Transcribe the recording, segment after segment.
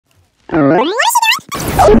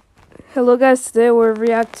Hello guys, today we're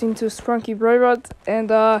reacting to sprunki Brainrot, and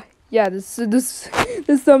yeah, this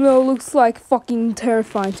thumbnail looks like fucking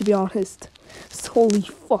terrifying, to be honest. It's holy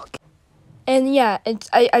fuck. And yeah,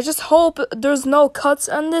 I just hope there's no cuts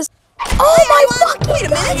on this. Oh my fucking god! Wait a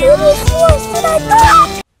minute! It was worse than I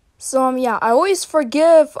thought! So yeah, I always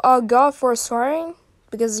forgive God for swearing,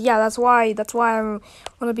 because yeah, that's why I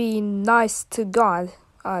wanna be nice to God.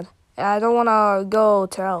 I don't wanna go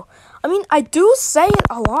to hell. I mean, I do say it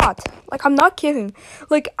a lot. Like, I'm not kidding.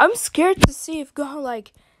 Like, I'm scared to see if God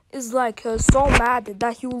is so mad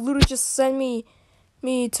that he will literally just send me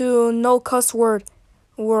to no cuss word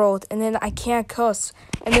world, and then I can't cuss,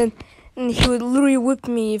 and he would literally whip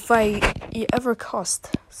me if I ever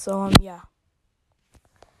cussed. So yeah.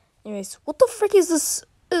 Anyways, what the frick is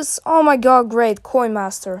this? Oh my god, great Coin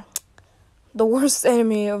Master, the worst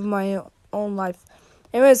enemy of my own life.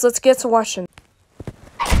 Anyways, let's get to watching.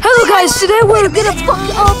 Hello guys, today we're gonna fuck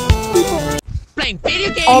up people. Playing video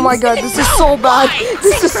games. Oh my god, this is so bad.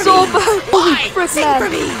 This is so bad. Holy frick,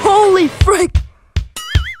 man. Holy frick.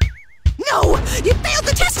 No, you failed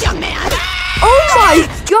the test, young man. Oh my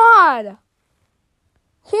god.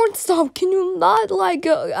 Hornstop, can you not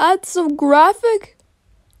add some graphic?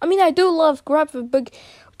 I mean, I do love graphic, but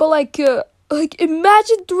like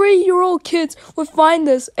imagine 3-year-old kids would find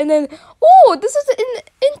this and then, oh, this is an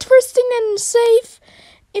interesting and safe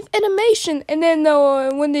animation, and then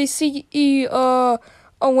when they see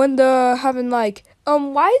when they're having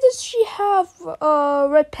why does she have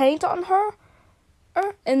red paint on her?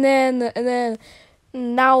 And then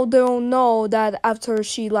now they'll know that after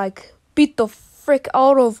she beat the frick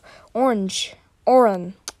out of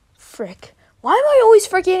Oran. Frick. Why am I always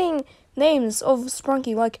forgetting names of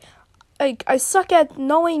sprunki? I suck at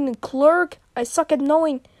knowing clerk. I suck at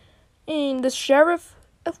knowing the sheriff,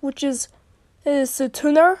 which is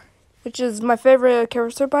Tuner, which is my favorite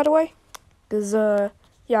character, by the way. Cause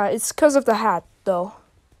yeah, it's cause of the hat though.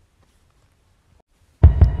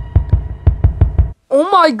 Oh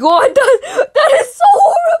my god, that is so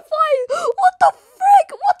horrifying! What the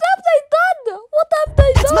frick? What have they done? What have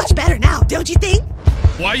they done? That's much better now, don't you think?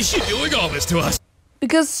 Why is she doing all this to us?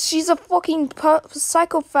 Because she's a fucking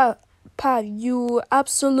psychopath, you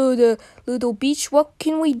absolute little bitch. What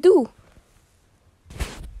can we do?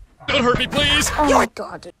 Don't hurt me, please! Oh my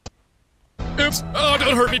god. Oops! Oh,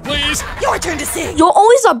 don't hurt me, please! Your turn to sing! You're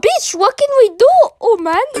always a bitch! What can we do? Oh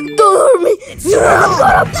man, don't hurt me!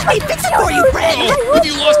 Let me fix it for you, friend! Oh, have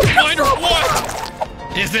you lost your mind or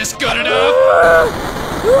what? Is this good enough?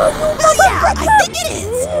 Oh yeah, I think it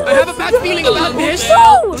is! I have a bad feeling about this!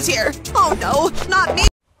 Who's here? Oh no, not me!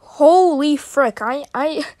 Holy frick,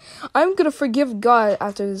 I'm gonna forgive God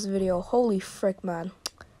after this video. Holy frick, man.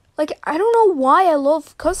 I don't know why I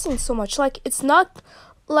love cussing so much. It's not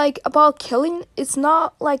about killing. It's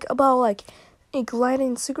not about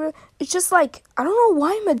igniting cigarette. It's just I don't know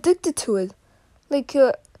why I'm addicted to it.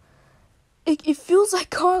 It feels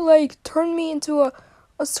like God turned me into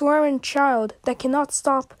a swearing child that cannot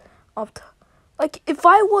stop up. If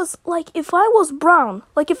I was brown,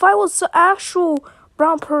 if I was an actual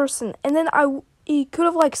brown person, and then he could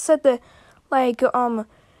have said that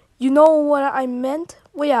you know what I meant?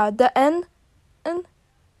 Well, yeah, the N.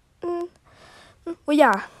 Well,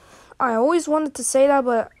 yeah, I always wanted to say that,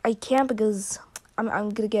 but I can't because I'm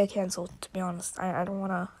gonna get canceled. To be honest, I don't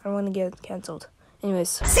wanna get canceled. Anyways,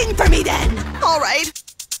 sing for me then. All right.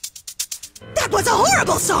 That was a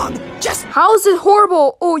horrible song. Just how is it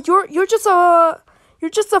horrible? Oh, you're just a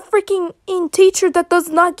freaking teacher that does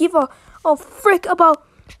not give a frick about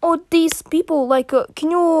all these people.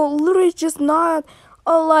 Can you literally just not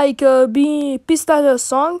be pissed at a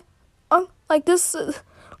song? This.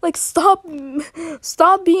 Stop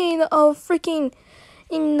being a freaking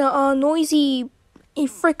noisy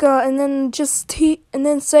fricka, and then and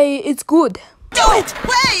then say it's good. Do it!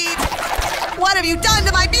 Wait! What have you done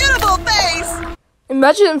to my beautiful face?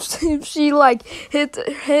 Imagine if she hit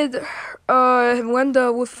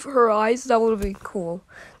Wenda with her eyes. That would be cool.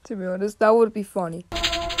 To be honest, that would be funny.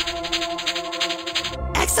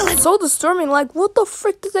 Excellent. So disturbing. What the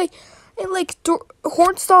frick did they? And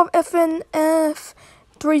Hornstop FNF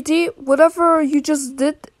 3D, whatever you just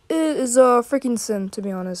did is a freaking sin, to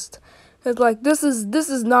be honest. It's this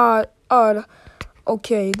is not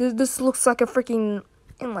okay. This looks like a freaking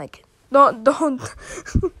don't oh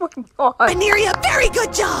my god. Veneria, very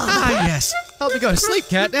good job. Ah yes. Help me go to sleep,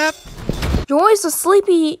 catnap. You're always a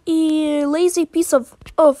sleepy, lazy piece of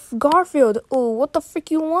Garfield. Oh, what the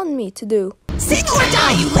frick you want me to do? Sing or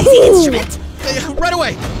die, you lazy instrument. Right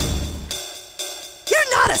away. You're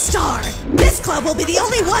not a star. This club will be the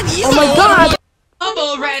only one you. Oh my god! I'm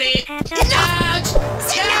already. Enough!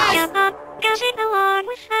 Sing now!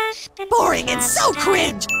 Boring and so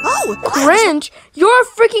cringe. Oh, Cringe? Your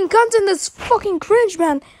freaking content is fucking cringe,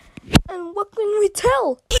 man. And what can we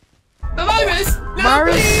tell? The virus. No,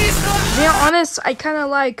 Virus? please. To be honest, I kind of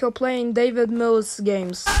like playing David Mills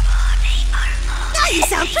games. now you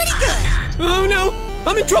sound pretty good. Oh no,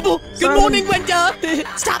 I'm in trouble. Good Sorry. morning, Wenda.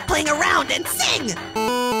 Stop playing around and sing.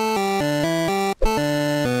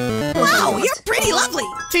 Wow, you're pretty lovely.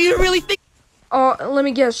 Do you really think? Oh, let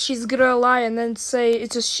me guess. She's gonna lie and then say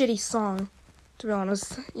it's a shitty song. To be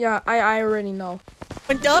honest, yeah, I already know.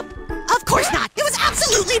 Wenda? Of course not. It was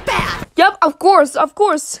absolutely bad. Yep, of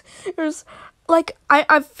course. There's like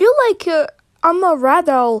I feel like I'm a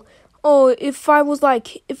radal. Oh, if I was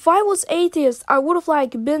atheist, I would have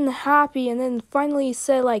like been happy and then finally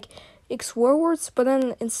said like swear words, but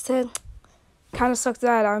then instead kind of sucks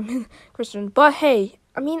that I'm Christian. But hey,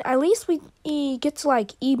 I mean, at least we get to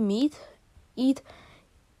like eat meat, eat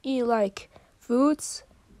like foods.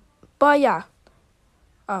 But yeah,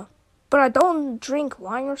 but I don't drink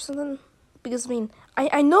wine or something because I mean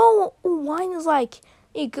I know wine is like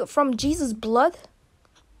from Jesus' blood,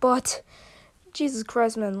 but Jesus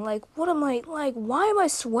Christ, man, like what am I like? Why am I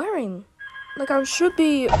swearing? Like I should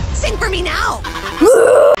be. Sing for me now.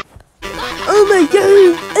 Oh my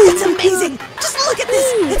god! It's amazing. Just look at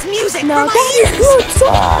this. It's music Now for my that is ears. good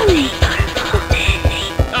song.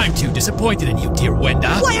 I'm too disappointed in you, dear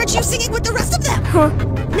Wenda. Why aren't you singing with the rest of them?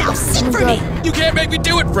 Now sing for me. You can't make me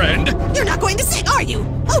do it, friend. You're not going to sing, are you?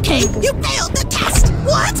 Okay, you failed the test.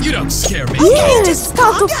 What? You don't scare me. Okay, just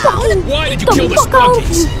stop calm the down. fucking. Why did you the kill the fuck out.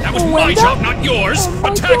 sprunkies? That was my Wenda? job, not yours. Oh my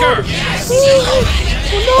Attack God. her.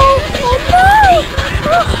 Oh no! Oh no!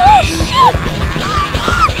 Oh shit!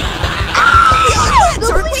 Your friends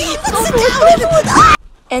are weak. Let's sit down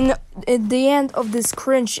and... And at the end of this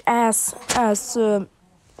cringe ass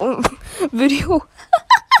video.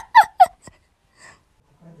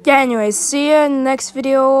 Yeah, anyways, see you in the next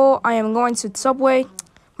video. I am going to Subway,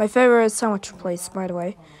 my favorite sandwich place, by the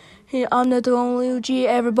way. Hey, I'm not the only OG,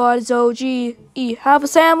 everybody's OG. Have a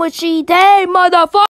sandwichy day, motherfucker!